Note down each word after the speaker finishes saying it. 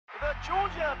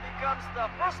Georgian becomes the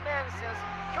first man since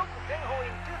Kyoku Tenho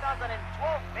in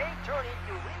 2012 May tourney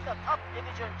to win the top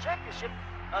division championship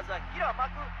as a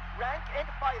Hiramaku rank and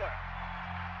fighter.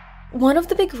 One of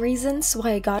the big reasons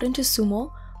why I got into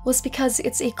sumo was because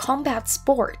it's a combat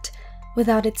sport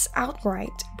without its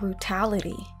outright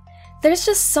brutality. There's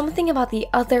just something about the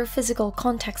other physical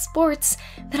contact sports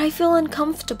that I feel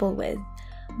uncomfortable with.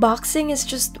 Boxing is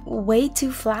just way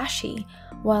too flashy,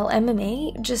 while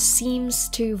MMA just seems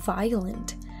too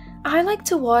violent. I like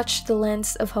to watch the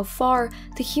lens of how far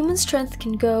the human strength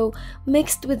can go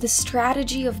mixed with the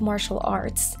strategy of martial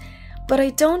arts, but I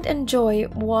don't enjoy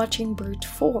watching brute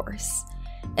force.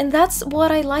 And that's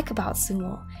what I like about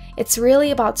sumo. It's really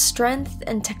about strength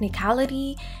and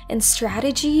technicality and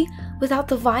strategy without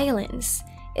the violence.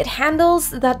 It handles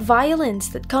that violence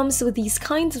that comes with these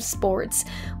kinds of sports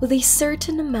with a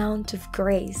certain amount of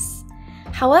grace.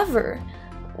 However,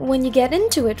 when you get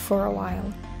into it for a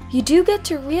while, you do get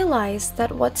to realize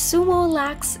that what sumo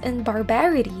lacks in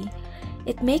barbarity,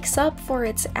 it makes up for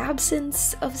its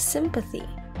absence of sympathy.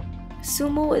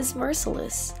 Sumo is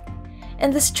merciless.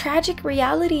 And this tragic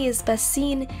reality is best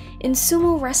seen in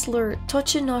sumo wrestler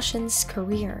Tochinoshin's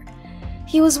career.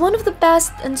 He was one of the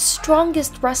best and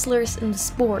strongest wrestlers in the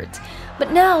sport,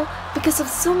 but now, because of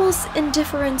sumo's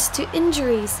indifference to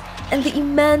injuries and the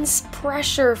immense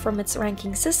pressure from its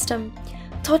ranking system,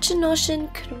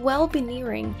 Tochinoshin could well be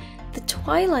nearing the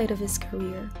twilight of his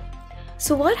career.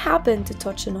 So what happened to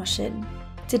Tochinoshin?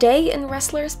 Today in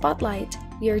Wrestler Spotlight,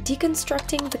 we are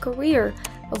deconstructing the career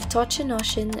of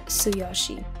Tochinoshin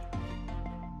Tsuyoshi.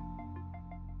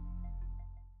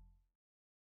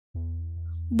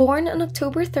 Born on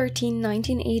October 13,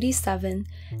 1987,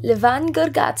 Levan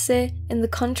Gorgadze in the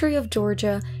country of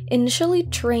Georgia initially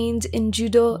trained in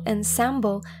judo and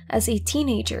sambo as a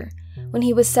teenager. When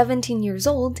he was 17 years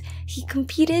old, he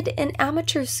competed in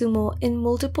amateur sumo in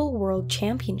multiple world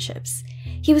championships.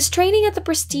 He was training at the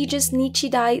prestigious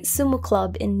Nichidai Sumo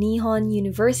Club in Nihon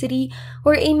University,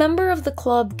 where a member of the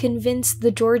club convinced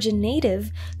the Georgian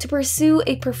native to pursue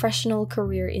a professional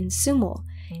career in sumo.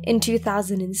 In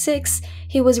 2006,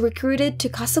 he was recruited to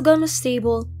Kasugano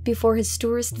stable before his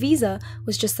tourist visa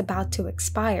was just about to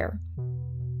expire.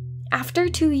 After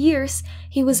 2 years,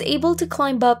 he was able to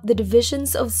climb up the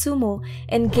divisions of sumo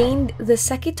and gained the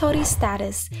Sekitori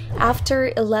status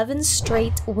after 11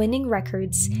 straight winning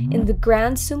records in the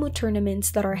Grand Sumo tournaments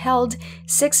that are held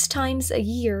 6 times a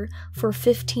year for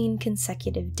 15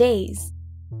 consecutive days.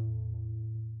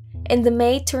 In the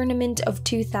May tournament of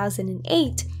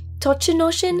 2008,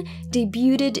 Tochinoshin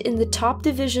debuted in the top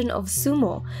division of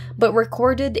sumo, but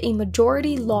recorded a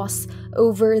majority loss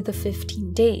over the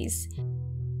 15 days.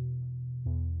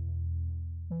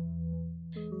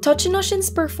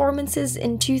 Tochinoshin's performances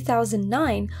in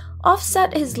 2009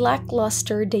 offset his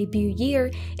lackluster debut year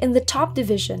in the top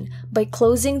division by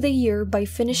closing the year by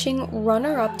finishing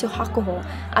runner-up to Hakuho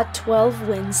at 12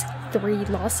 wins, 3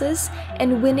 losses,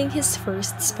 and winning his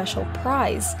first special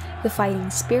prize, the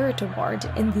Fighting Spirit Award,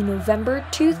 in the November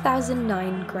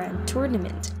 2009 Grand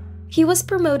Tournament. He was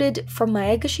promoted from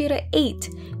Maegashira 8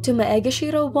 to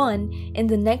Maegashira 1 in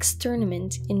the next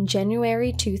tournament in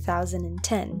January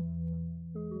 2010.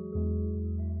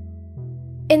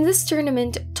 In this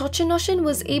tournament, Tochinoshin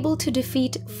was able to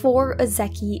defeat 4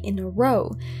 Ozeki in a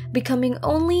row, becoming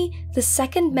only the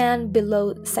second man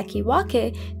below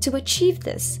Sekiwake to achieve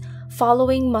this,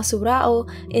 following Masurao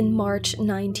in March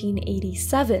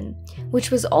 1987,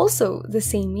 which was also the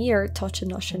same year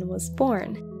Tochinoshin was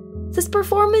born. This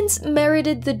performance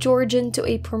merited the Georgian to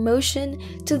a promotion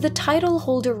to the title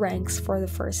holder ranks for the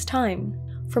first time.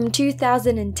 From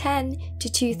 2010 to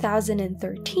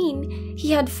 2013,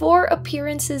 he had 4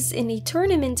 appearances in a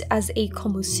tournament as a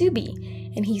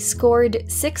komusubi, and he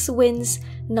scored 6 wins,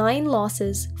 9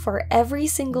 losses for every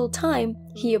single time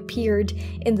he appeared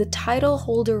in the title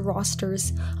holder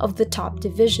rosters of the top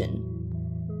division.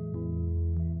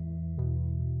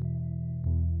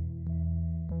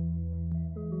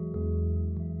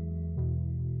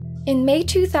 In May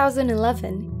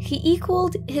 2011, he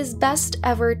equaled his best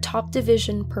ever top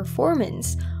division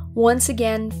performance, once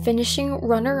again finishing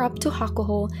runner-up to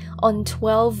Hakuho on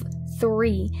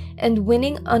 12-3 and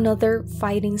winning another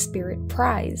Fighting Spirit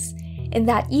prize. In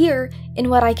that year, in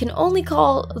what I can only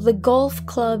call the golf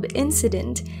club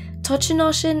incident,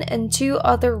 Tochinoshin and 2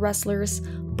 other wrestlers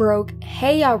broke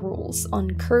Heya rules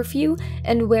on curfew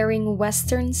and wearing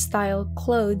Western-style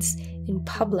clothes in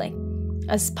public.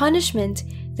 As punishment,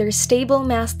 their stable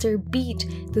master beat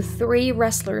the 3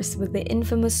 wrestlers with the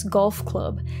infamous golf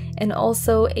club, and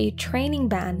also a training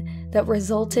ban that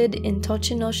resulted in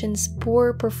Tochinoshin's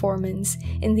poor performance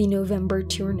in the November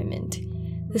tournament.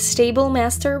 The stable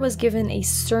master was given a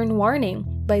stern warning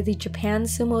by the Japan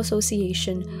Sumo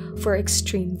Association for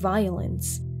extreme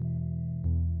violence.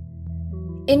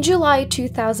 In July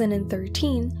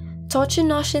 2013,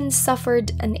 Tochinoshin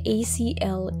suffered an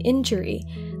ACL injury.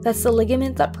 That's the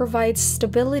ligament that provides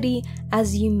stability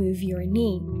as you move your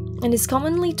knee, and is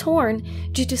commonly torn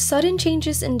due to sudden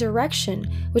changes in direction,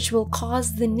 which will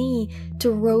cause the knee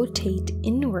to rotate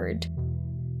inward.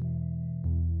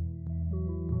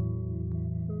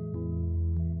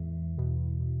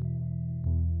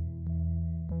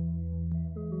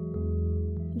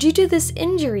 Due to this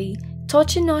injury,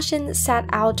 Tochinoshin sat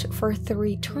out for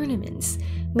 3 tournaments,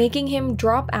 making him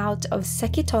drop out of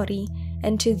Sekitori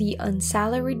and to the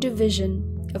unsalaried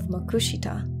division of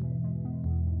Makushita.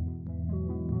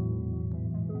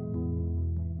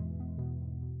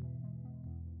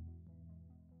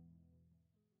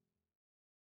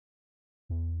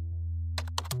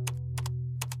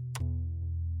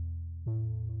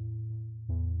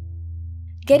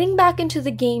 Getting back into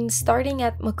the game starting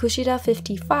at Makushita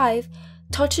 55,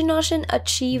 Tochinoshin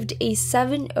achieved a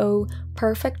 7-0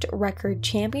 perfect record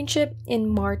championship in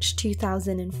March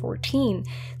 2014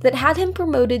 that had him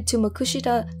promoted to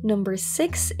Makushita number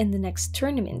 6 in the next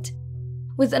tournament.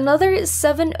 With another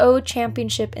 7-0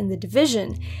 championship in the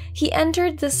division, he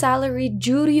entered the salaried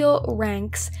Juryo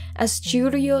ranks as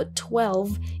Juryo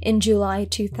 12 in July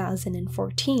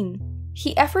 2014.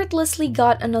 He effortlessly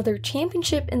got another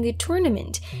championship in the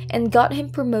tournament and got him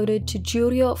promoted to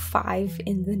Juryo 5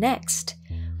 in the next.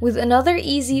 With another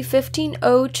easy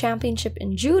 15-0 championship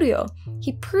in Juryo,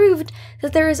 he proved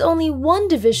that there is only one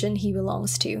division he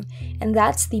belongs to, and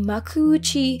that's the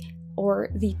Makuuchi, or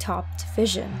the top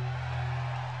division.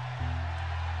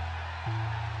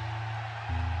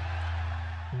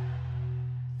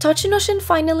 Tochinoshin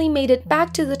finally made it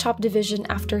back to the top division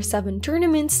after 7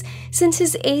 tournaments since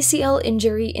his ACL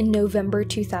injury in November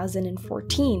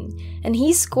 2014, and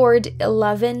he scored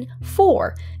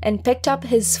 11-4 and picked up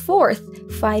his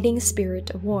 4th Fighting Spirit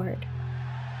Award.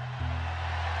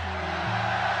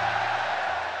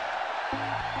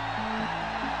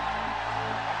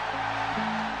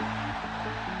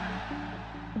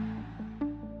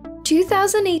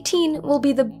 "2018 will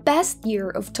be the best year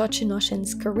of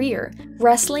Tochinoshin's career.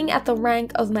 Wrestling at the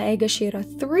rank of Maegashira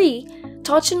 3,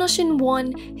 Tochinoshin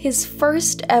won his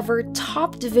first ever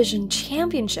top division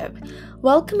championship,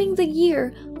 welcoming the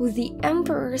year with the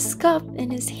Emperor's Cup in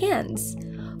his hands.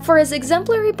 For his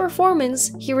exemplary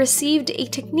performance, he received a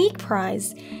technique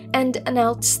prize and an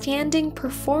outstanding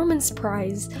performance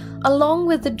prize, along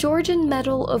with the Georgian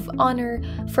Medal of Honor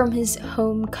from his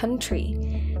home country.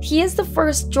 He is the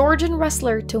first Georgian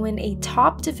wrestler to win a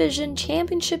top division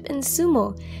championship in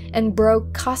sumo and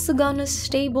broke Kasugano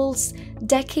Stable's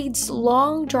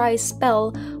decades-long dry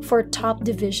spell for top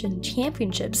division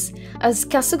championships, as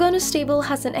Kasugano Stable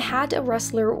hasn't had a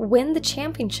wrestler win the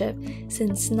championship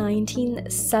since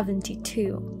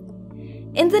 1972.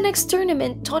 In the next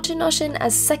tournament, Tochinoshin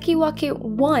as Sekiwake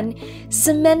 1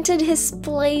 cemented his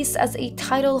place as a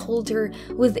title holder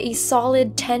with a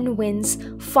solid 10 wins,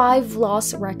 5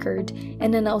 loss record,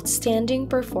 and an outstanding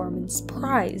performance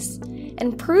prize,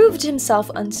 and proved himself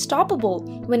unstoppable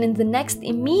when in the next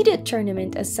immediate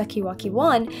tournament as Sekiwake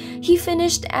 1, he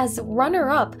finished as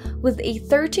runner-up with a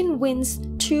 13 wins,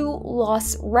 2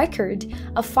 loss record,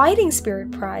 a fighting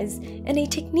spirit prize, and a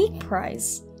technique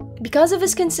prize. Because of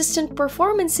his consistent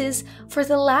performances for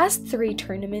the last 3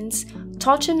 tournaments,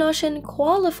 Tochinoshin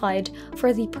qualified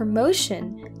for the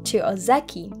promotion to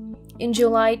Ozeki. In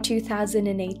July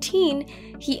 2018,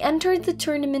 he entered the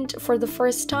tournament for the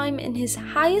first time in his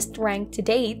highest rank to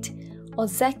date,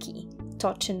 Ozeki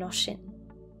Tochinoshin.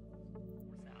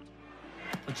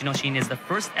 Tochinoshin is the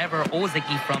first ever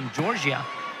Ozeki from Georgia.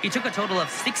 He took a total of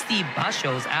 60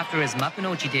 bashos after his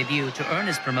Makunochi debut to earn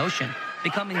his promotion,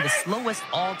 becoming the slowest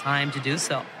all-time to do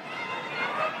so.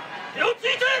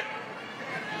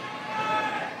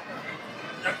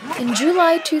 In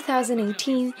July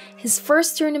 2018, his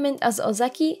first tournament as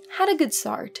Ozeki had a good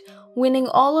start, winning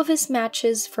all of his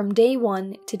matches from day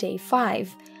 1 to day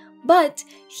 5. But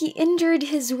he injured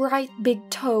his right big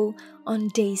toe on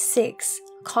day 6,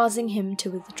 causing him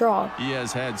to withdraw. He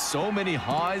has had so many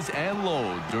highs and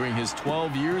lows during his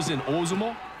 12 years in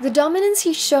Ozumo. The dominance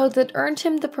he showed that earned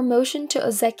him the promotion to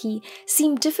Ozeki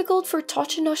seemed difficult for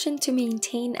Tochinoshin to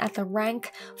maintain at the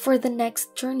rank for the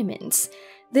next tournaments.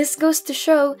 This goes to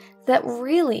show that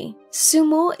really,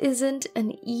 sumo isn't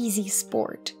an easy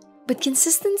sport. But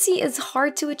consistency is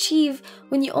hard to achieve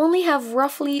when you only have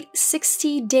roughly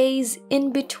 60 days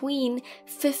in between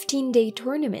 15-day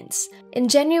tournaments. In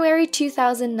January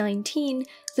 2019,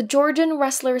 the Georgian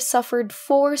wrestler suffered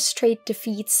 4 straight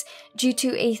defeats due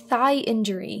to a thigh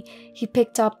injury he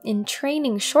picked up in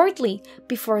training shortly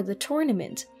before the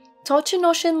tournament.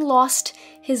 Tochinoshin lost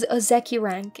his Ozeki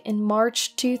rank in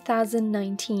March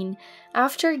 2019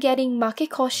 after getting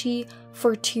Makekoshi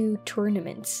for 2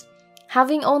 tournaments.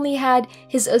 Having only had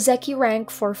his Ozeki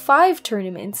rank for 5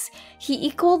 tournaments, he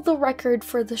equaled the record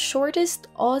for the shortest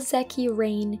Ozeki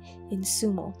reign in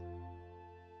sumo.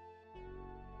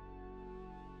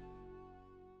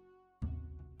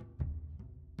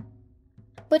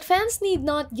 But fans need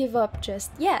not give up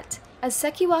just yet. As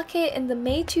Sekiwake in the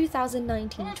May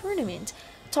 2019 tournament,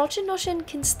 Tochinoshin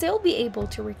can still be able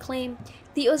to reclaim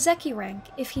the Ozeki rank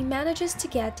if he manages to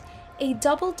get a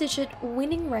double-digit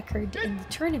winning record in the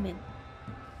tournament.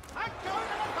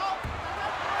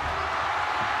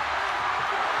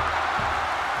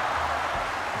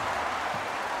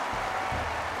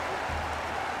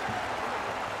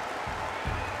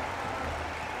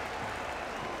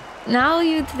 Now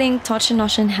you'd think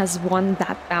Tochinoshin has won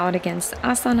that bout against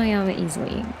Asanoyama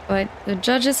easily, but the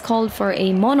judges called for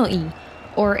a mono-i,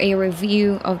 or a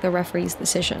review of the referee's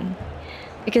decision.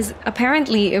 Because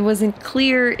apparently it wasn't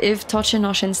clear if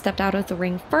Tochinoshin stepped out of the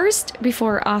ring first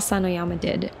before Asanoyama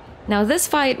did. Now this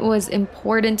fight was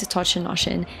important to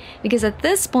Tochinoshin because at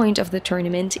this point of the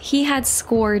tournament he had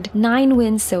scored 9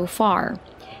 wins so far.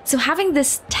 So having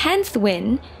this 10th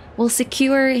win will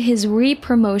secure his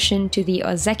re-promotion to the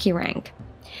Ozeki rank.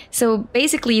 So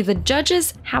basically, the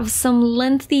judges have some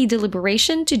lengthy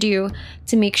deliberation to do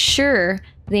to make sure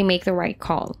they make the right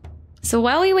call. So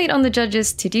while we wait on the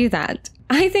judges to do that,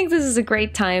 I think this is a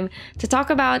great time to talk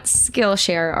about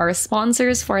Skillshare, our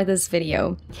sponsors for this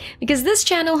video, because this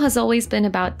channel has always been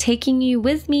about taking you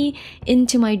with me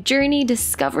into my journey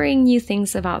discovering new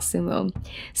things about sumo.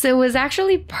 So it was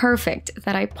actually perfect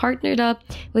that I partnered up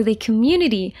with a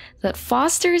community that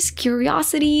fosters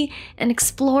curiosity and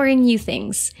exploring new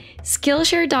things.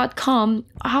 Skillshare.com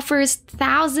offers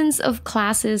thousands of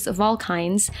classes of all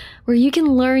kinds where you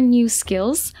can learn new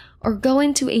skills or go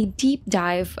into a deep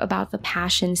dive about the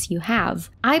passions you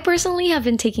have. I personally have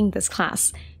been taking this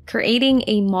class, Creating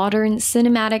a Modern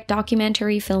Cinematic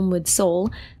Documentary Film with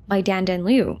Soul by Dan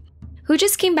Liu, who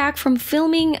just came back from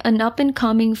filming an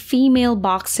up-and-coming female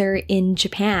boxer in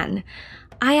Japan.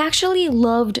 I actually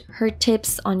loved her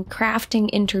tips on crafting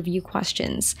interview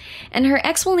questions, and her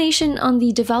explanation on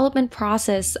the development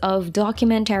process of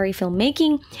documentary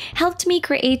filmmaking helped me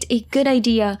create a good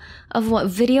idea of what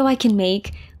video I can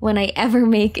make when I ever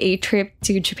make a trip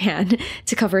to Japan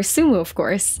to cover sumo, of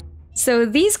course. So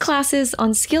these classes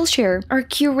on Skillshare are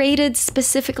curated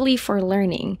specifically for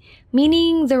learning,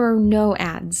 meaning there are no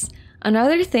ads.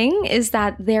 Another thing is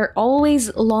that they're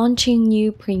always launching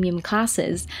new premium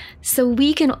classes, so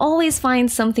we can always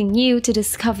find something new to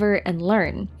discover and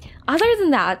learn. Other than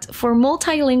that, for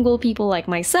multilingual people like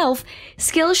myself,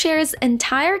 Skillshare's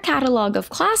entire catalog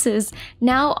of classes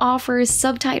now offers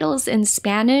subtitles in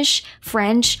Spanish,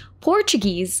 French,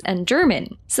 Portuguese, and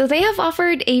German. So they have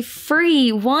offered a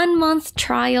free 1-month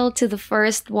trial to the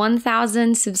first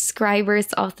 1,000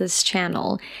 subscribers of this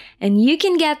channel. And you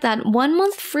can get that 1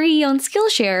 month free on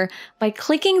Skillshare by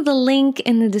clicking the link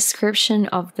in the description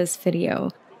of this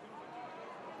video.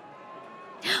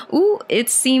 Ooh, it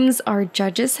seems our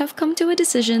judges have come to a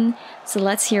decision, so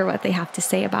let's hear what they have to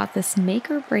say about this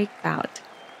make or break bout.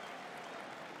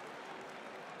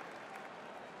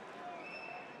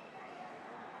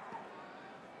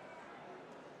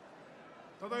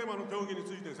 ただいまの競技につ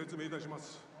いて説明いたしま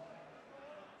す。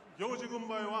行司軍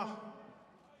配は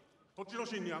栃ノ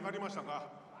心に上がりましたが、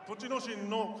栃ノ心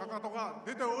のかかとが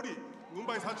出ており、軍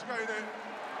配差し替えで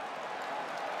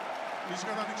西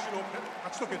方力士の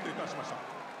勝ちと決定いたしました。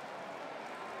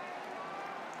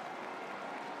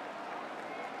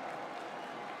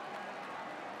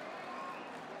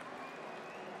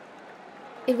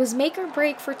 It was make or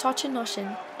break for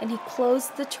Tochinoshin, and he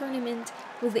closed the tournament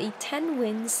with a 10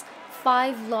 wins,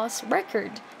 5 loss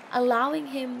record, allowing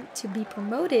him to be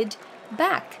promoted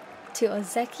back to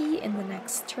Ozeki in the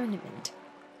next tournament.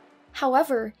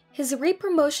 However, his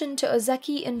re-promotion to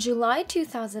Ozeki in July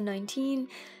 2019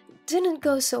 didn't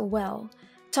go so well.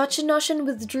 Tochinoshin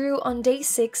withdrew on day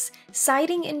 6,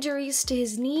 citing injuries to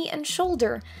his knee and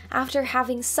shoulder after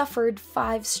having suffered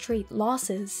 5 straight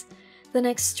losses. The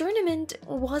next tournament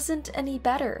wasn't any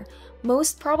better,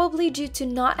 most probably due to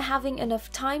not having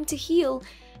enough time to heal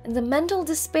and the mental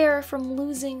despair from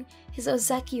losing his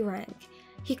Ozeki rank.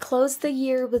 He closed the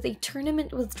year with a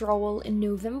tournament withdrawal in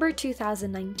November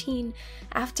 2019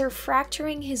 after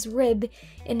fracturing his rib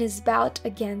in his bout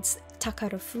against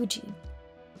Takarafuji.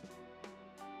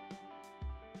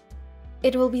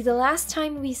 it will be the last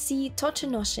time we see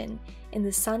Tochinoshin in the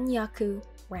Sanyaku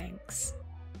ranks.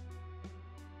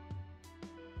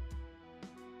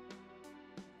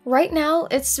 Right now,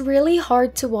 it's really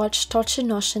hard to watch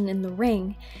Tochinoshin in the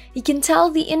ring. You can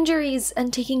tell the injuries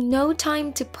and taking no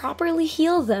time to properly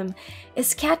heal them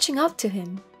is catching up to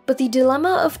him. But the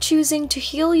dilemma of choosing to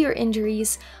heal your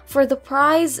injuries for the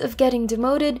prize of getting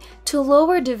demoted to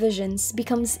lower divisions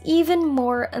becomes even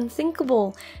more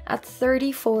unthinkable at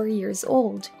 34 years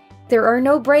old. There are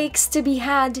no breaks to be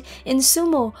had in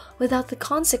sumo without the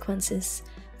consequences.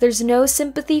 There's no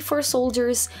sympathy for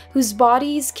soldiers whose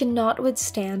bodies cannot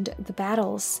withstand the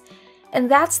battles. And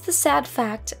that's the sad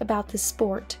fact about this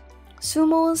sport,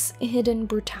 sumo's hidden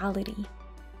brutality.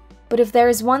 But if there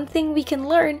is one thing we can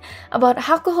learn about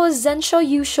Hakuho's Zensho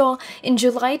Yusho in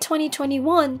July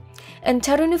 2021 and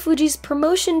Terunofuji's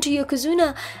promotion to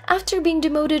Yokozuna after being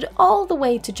demoted all the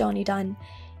way to Jonidan,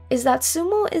 is that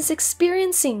sumo is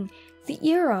experiencing the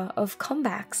era of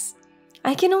comebacks.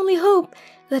 I can only hope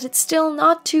that it's still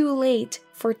not too late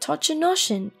for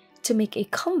Tochinoshin to make a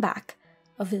comeback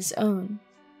of his own.